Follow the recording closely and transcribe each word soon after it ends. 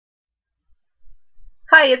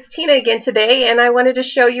Hi, it's Tina again today, and I wanted to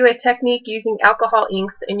show you a technique using alcohol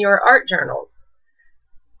inks in your art journals.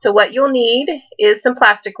 So what you'll need is some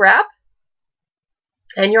plastic wrap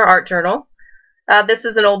and your art journal. This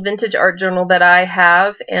is an old vintage art journal that I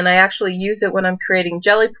have, and I actually use it when I'm creating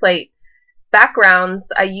jelly plate backgrounds.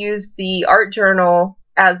 I use the art journal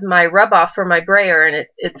as my rub-off for my brayer, and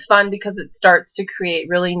it's fun because it starts to create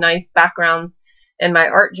really nice backgrounds in my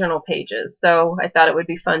art journal pages. So I thought it would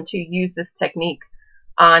be fun to use this technique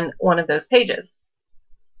on one of those pages.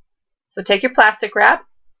 So take your plastic wrap,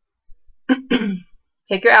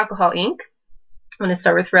 take your alcohol ink. I'm going to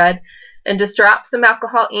start with red, and just drop some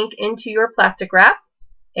alcohol ink into your plastic wrap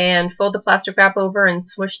and fold the plastic wrap over and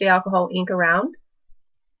swish the alcohol ink around.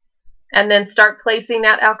 And then start placing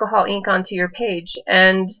that alcohol ink onto your page.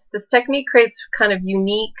 And this technique creates kind of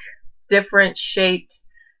unique, different shaped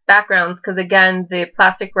backgrounds because, again, the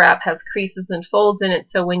plastic wrap has creases and folds in it,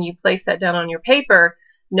 so when you place that down on your paper,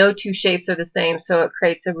 no two shapes are the same, so it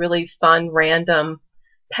creates a really fun, random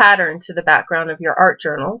pattern to the background of your art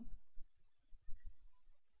journals.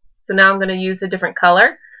 So now I'm going to use a different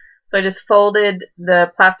color. So I just folded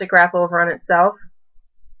the plastic wrap over on itself,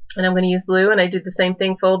 and I'm going to use blue, and I did the same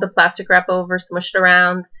thing, fold the plastic wrap over, smush it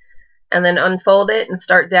around, and then unfold it and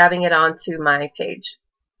start dabbing it onto my page.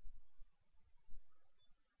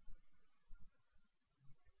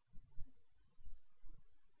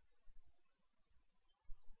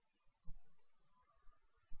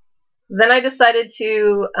 Then I decided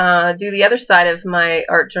to do the other side of my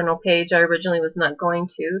art journal page. I originally was not going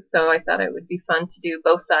to, so I thought it would be fun to do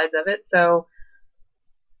both sides of it. So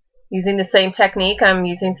using the same technique, I'm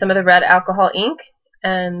using some of the red alcohol ink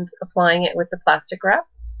and applying it with the plastic wrap.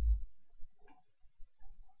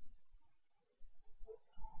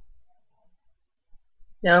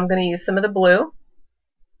 Now I'm going to use some of the blue.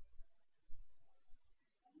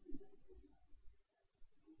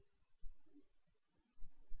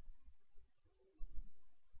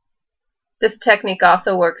 This technique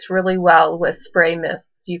also works really well with spray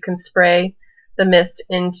mists. You can spray the mist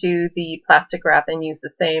into the plastic wrap and use the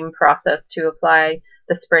same process to apply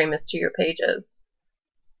the spray mist to your pages.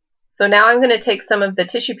 So now I'm going to take some of the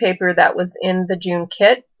tissue paper that was in the June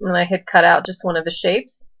kit, and I had cut out just one of the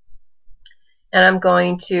shapes, and I'm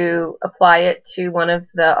going to apply it to one of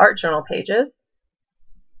the art journal pages.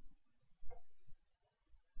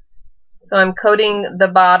 So I'm coating the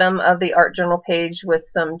bottom of the art journal page with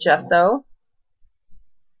some gesso.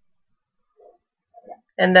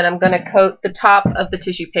 And then I'm going to coat the top of the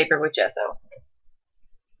tissue paper with gesso.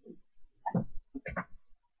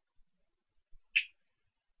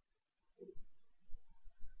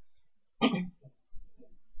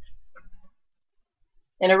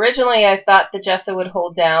 And originally I thought the gesso would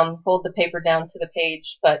hold the paper down to the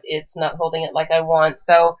page, but it's not holding it like I want.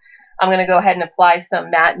 So I'm going to go ahead and apply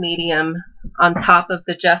some matte medium on top of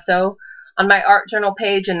the gesso on my art journal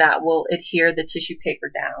page, and that will adhere the tissue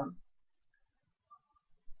paper down.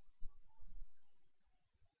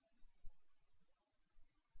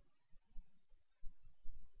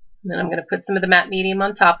 And then I'm going to put some of the matte medium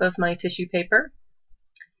on top of my tissue paper,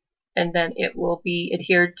 and then it will be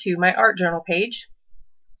adhered to my art journal page.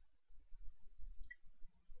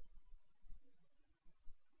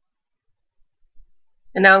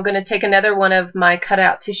 And now I'm going to take another one of my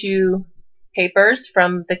cutout tissue papers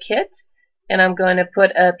from the kit, and I'm going to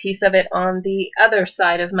put a piece of it on the other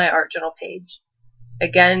side of my art journal page.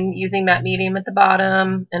 Again, using matte medium at the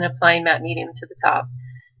bottom and applying matte medium to the top.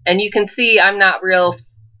 And you can see I'm not real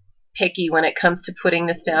picky when it comes to putting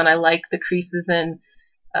this down. I like the creases and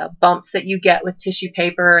bumps that you get with tissue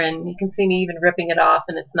paper, and you can see me even ripping it off,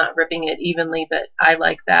 and it's not ripping it evenly, but I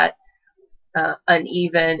like that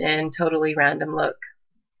uneven and totally random look.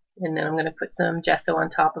 And then I'm going to put some gesso on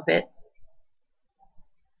top of it.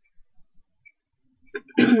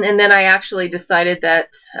 And then I actually decided that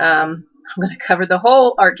I'm going to cover the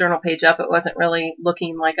whole art journal page up. It wasn't really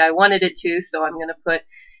looking like I wanted it to, so I'm going to put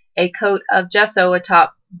a coat of gesso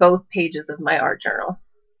atop both pages of my art journal.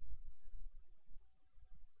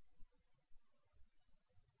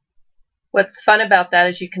 What's fun about that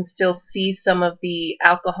is you can still see some of the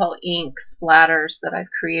alcohol ink splatters that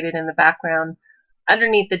I've created in the background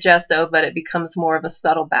underneath the gesso, but it becomes more of a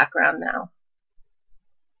subtle background now.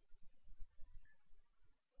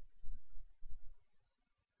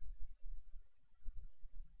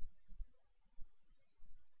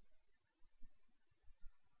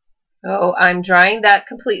 So I'm drying that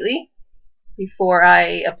completely before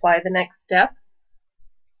I apply the next step.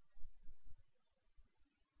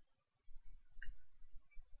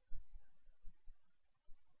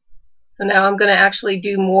 So now I'm going to actually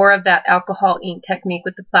do more of that alcohol ink technique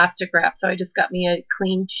with the plastic wrap. So I just got me a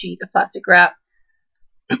clean sheet of plastic wrap.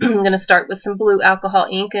 I'm going to start with some blue alcohol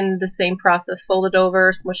ink and the same process. Fold it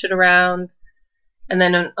over, smush it around, and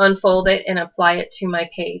then unfold it and apply it to my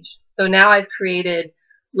page. So now I've created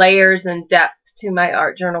layers and depth to my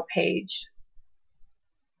art journal page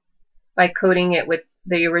by coating it with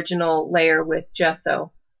the original layer with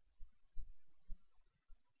gesso.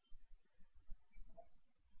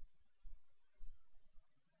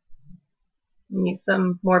 Use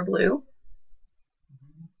some more blue.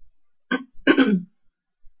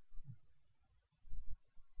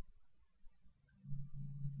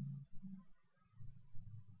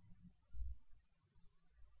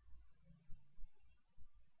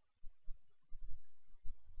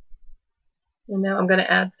 And now I'm going to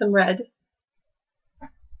add some red.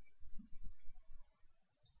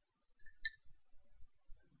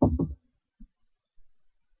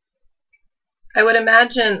 I would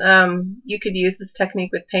imagine you could use this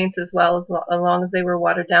technique with paints as well, as long as they were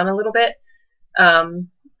watered down a little bit.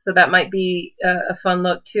 So that might be a fun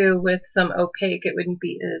look too with some opaque. It wouldn't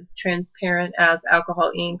be as transparent as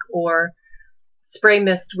alcohol ink or spray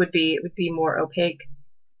mist would be. It would be more opaque.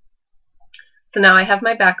 So now I have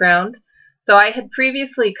my background. So I had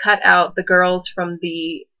previously cut out the girls from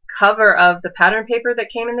the cover of the pattern paper that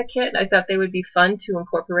came in the kit. I thought they would be fun to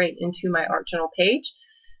incorporate into my art journal page.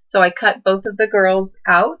 So I cut both of the girls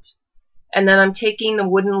out, and then I'm taking the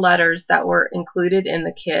wooden letters that were included in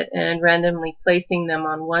the kit and randomly placing them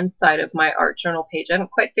on one side of my art journal page. I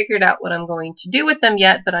haven't quite figured out what I'm going to do with them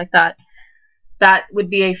yet, but I thought that would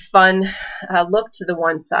be a fun look to the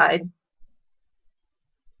one side.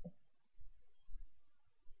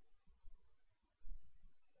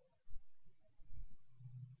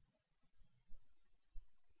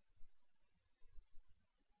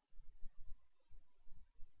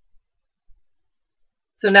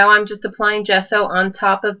 So now I'm just applying gesso on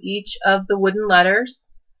top of each of the wooden letters.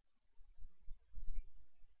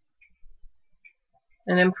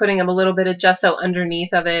 And I'm putting a little bit of gesso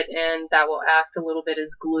underneath of it, and that will act a little bit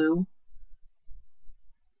as glue.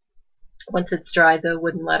 Once it's dry, the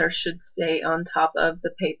wooden letters should stay on top of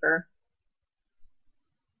the paper.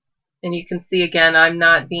 And you can see again, I'm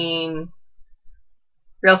not being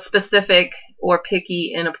real specific or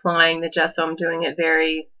picky in applying the gesso. I'm doing it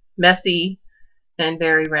very messy and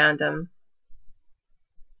very random.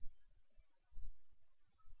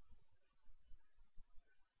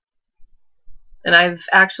 And I've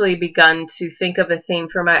actually begun to think of a theme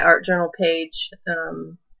for my art journal page,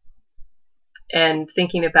 and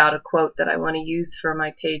thinking about a quote that I want to use for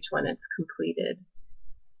my page when it's completed.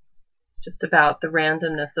 Just about the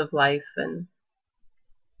randomness of life and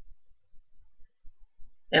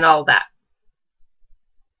all that.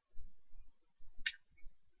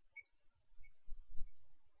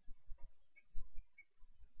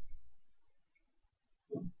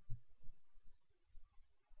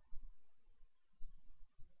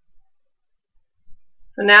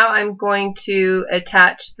 So now I'm going to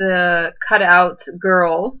attach the cutout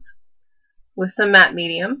girls with some matte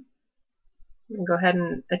medium. And go ahead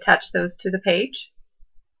and attach those to the page.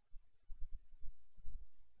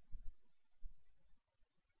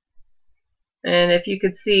 And if you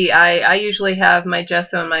could see, I usually have my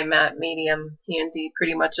gesso and my matte medium handy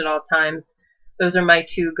pretty much at all times. Those are my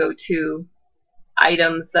two go-to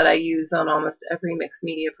items that I use on almost every mixed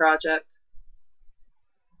media project.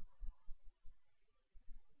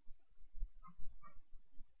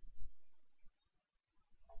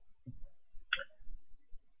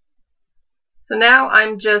 So now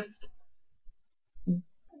I'm just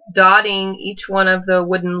dotting each one of the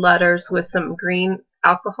wooden letters with some green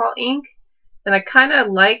alcohol ink. And I kind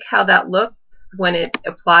of like how that looks when it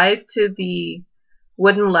applies to the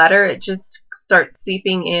wooden letter. It just starts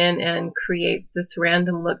seeping in and creates this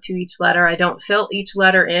random look to each letter. I don't fill each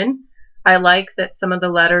letter in. I like that some of the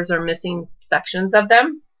letters are missing sections of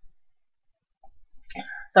them.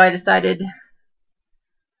 So I decided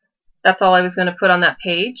that's all I was going to put on that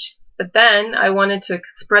page. But then I wanted to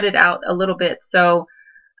spread it out a little bit. So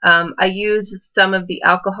I used some of the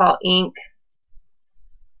alcohol ink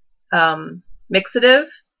mixative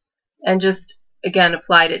and just again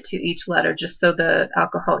applied it to each letter just so the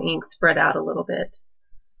alcohol ink spread out a little bit.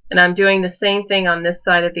 And I'm doing the same thing on this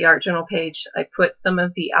side of the art journal page. I put some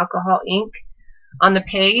of the alcohol ink on the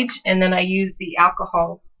page, and then I use the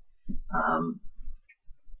alcohol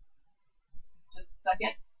just a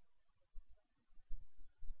second.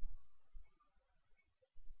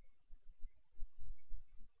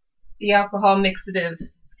 The alcohol mixative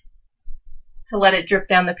to let it drip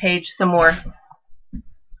down the page some more.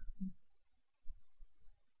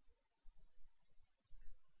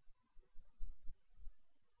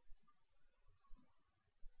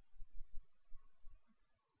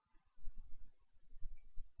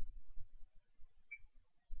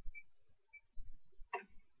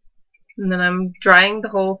 And then I'm drying the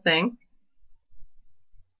whole thing.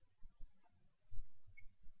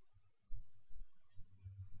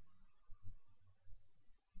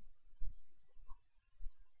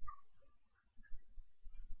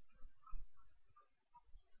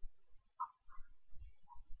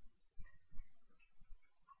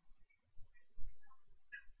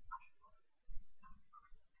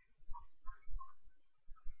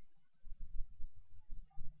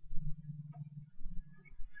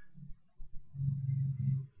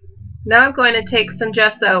 Now I'm going to take some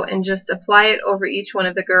gesso and just apply it over each one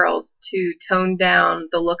of the girls to tone down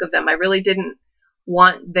the look of them. I really didn't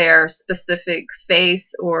want their specific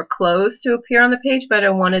face or clothes to appear on the page, but I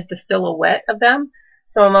wanted the silhouette of them.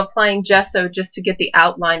 So I'm applying gesso just to get the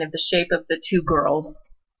outline of the shape of the two girls.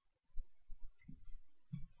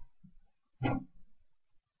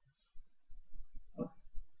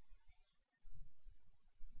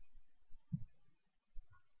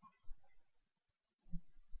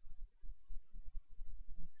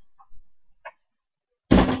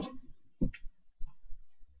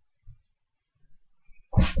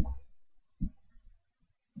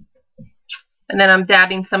 And then I'm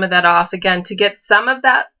dabbing some of that off again to get some of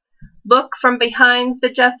that look from behind the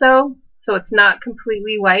gesso, so it's not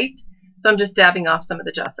completely white. So I'm just dabbing off some of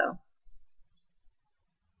the gesso.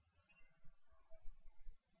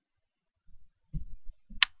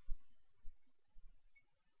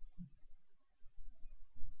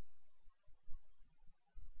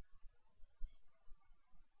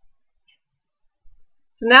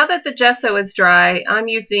 So now that the gesso is dry, I'm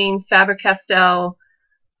using Faber-Castell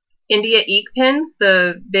India ink pens,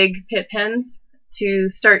 the big pit pens, to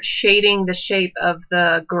start shading the shape of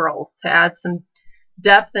the girls to add some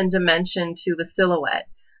depth and dimension to the silhouette.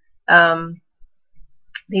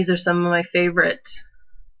 These are some of my favorite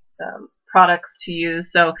products to use.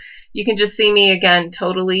 So you can just see me again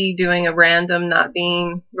totally doing a random, not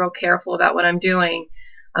being real careful about what I'm doing.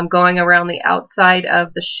 I'm going around the outside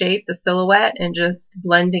of the shape, the silhouette, and just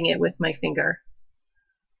blending it with my finger.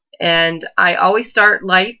 And I always start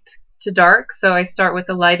light to dark, so I start with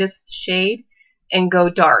the lightest shade and go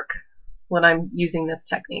dark when I'm using this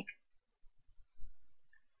technique.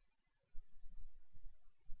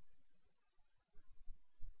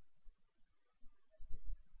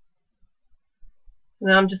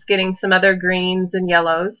 Now I'm just getting some other greens and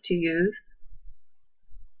yellows to use.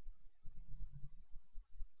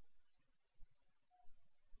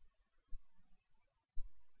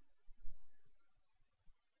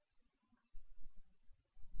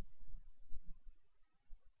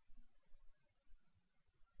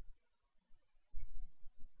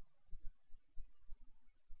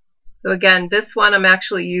 So again, this one I'm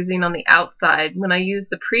actually using on the outside. When I used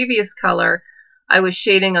the previous color, I was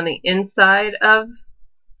shading on the inside of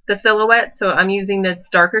the silhouette, so I'm using this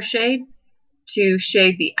darker shade to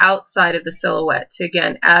shade the outside of the silhouette to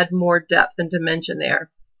again add more depth and dimension there.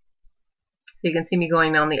 So you can see me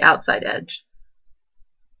going on the outside edge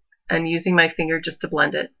and using my finger just to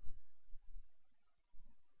blend it.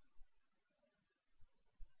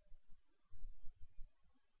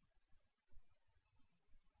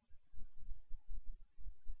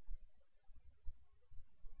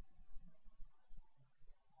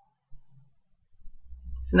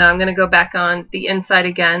 So now I'm going to go back on the inside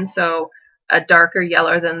again, so a darker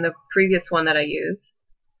yellow than the previous one that I used.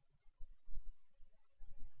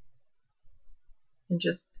 And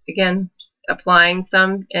just, again, applying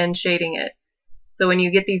some and shading it. So when you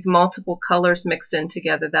get these multiple colors mixed in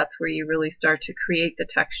together, that's where you really start to create the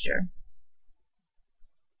texture.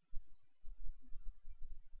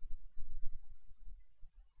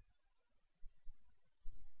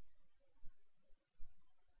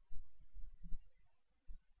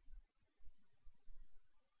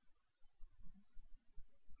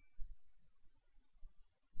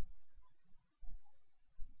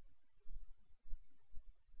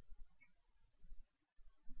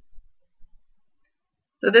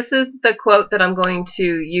 So this is the quote that I'm going to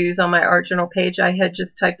use on my art journal page. I had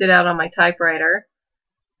just typed it out on my typewriter.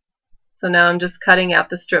 So now I'm just cutting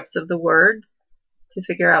out the strips of the words to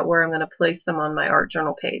figure out where I'm going to place them on my art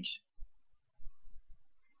journal page.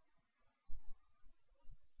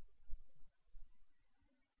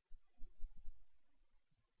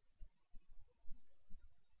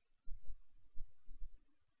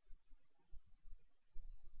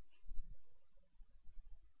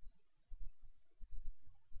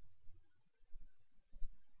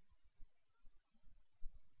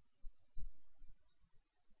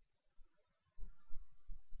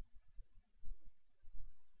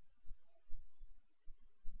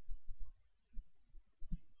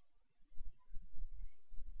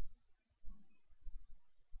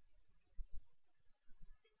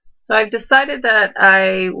 So I've decided that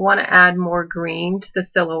I want to add more green to the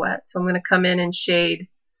silhouette. So I'm going to come in and shade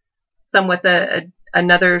some with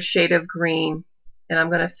another shade of green, and I'm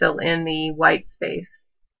going to fill in the white space.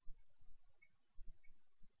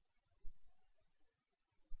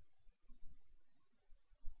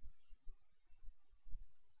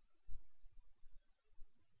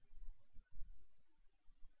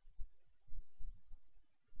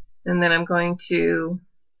 And then I'm going to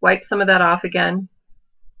wipe some of that off again.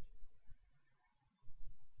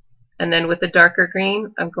 And then with the darker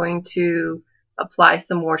green, I'm going to apply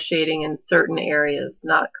some more shading in certain areas,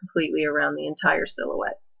 not completely around the entire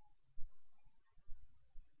silhouette.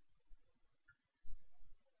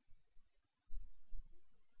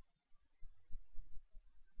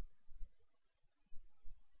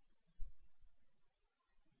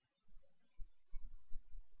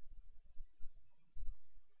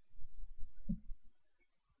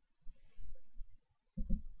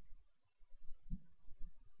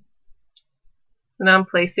 So now I'm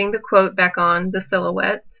placing the quote back on the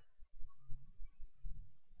silhouette.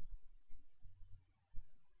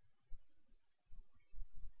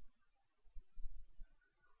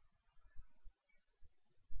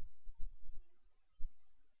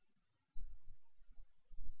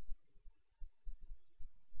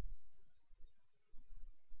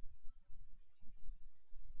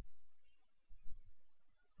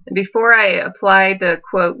 Before I apply the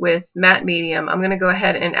quote with matte medium, I'm going to go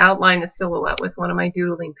ahead and outline the silhouette with one of my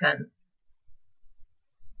doodling pens.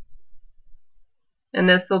 And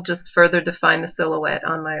this will just further define the silhouette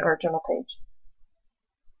on my art journal page.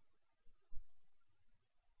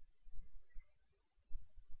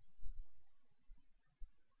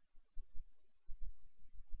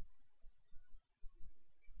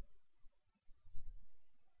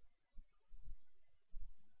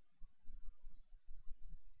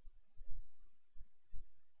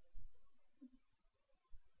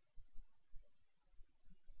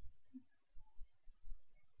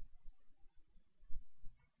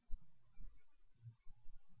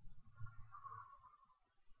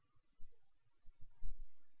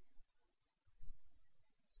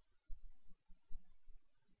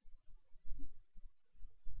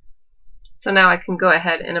 So now I can go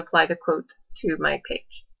ahead and apply the quote to my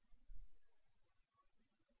page.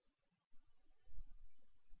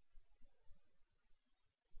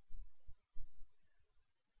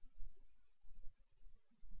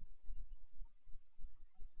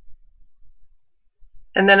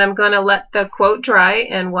 And then I'm going to let the quote dry,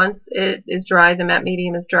 and once it is dry, the matte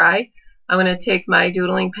medium is dry, I'm going to take my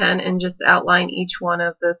doodling pen and just outline each one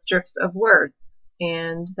of the strips of words,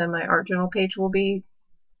 and then my art journal page will be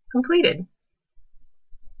completed.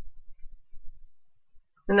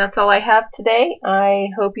 And that's all I have today. I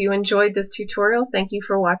hope you enjoyed this tutorial. Thank you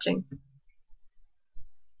for watching.